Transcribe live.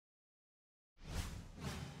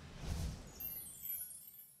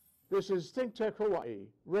This is ThinkTech Hawaii,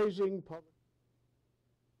 raising public.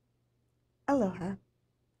 Aloha.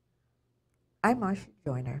 I'm Marsha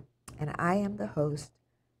Joyner, and I am the host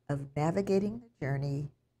of Navigating the Journey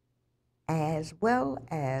as well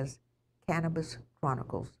as Cannabis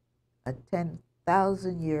Chronicles, a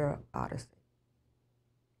 10,000-year odyssey.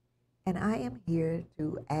 And I am here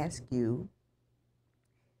to ask you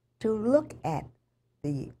to look at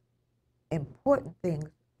the important things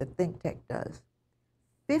that ThinkTech does.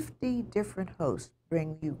 50 different hosts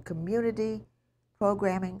bring you community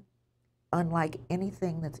programming unlike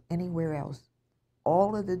anything that's anywhere else.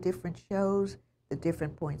 All of the different shows, the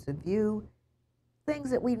different points of view,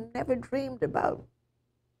 things that we never dreamed about,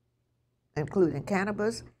 including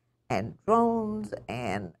cannabis and drones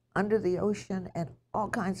and under the ocean and all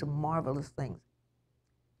kinds of marvelous things.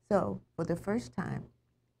 So for the first time,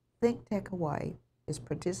 ThinkTech Hawaii is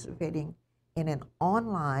participating in an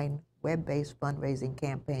online web-based fundraising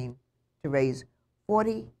campaign to raise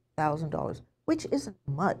 $40,000, which isn't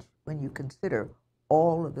much when you consider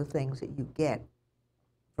all of the things that you get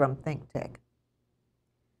from ThinkTech.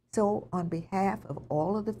 So on behalf of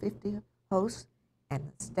all of the 50 hosts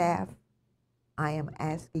and the staff, I am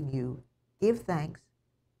asking you, give thanks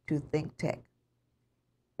to ThinkTech.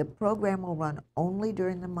 The program will run only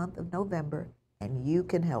during the month of November, and you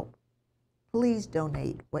can help. Please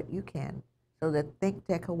donate what you can so that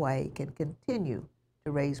ThinkTech Hawaii can continue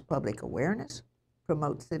to raise public awareness,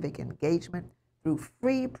 promote civic engagement through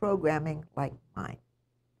free programming like mine.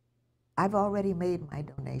 I've already made my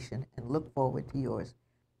donation and look forward to yours.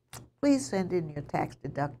 Please send in your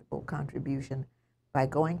tax-deductible contribution by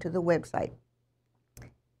going to the website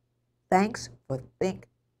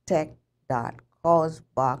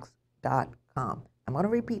thanksforthinktech.causevox.com. I'm going to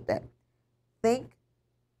repeat that. Let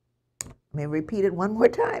me repeat it one more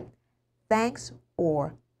time. Thanks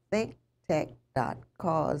for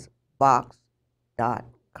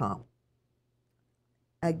thinktech.causevox.com.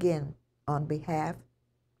 Again, on behalf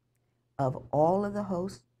of all of the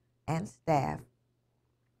hosts and staff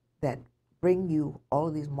that bring you all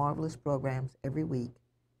of these marvelous programs every week,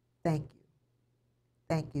 thank you.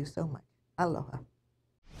 Thank you so much. Aloha.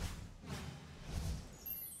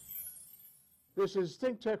 This is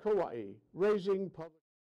ThinkTech Hawaii, raising public.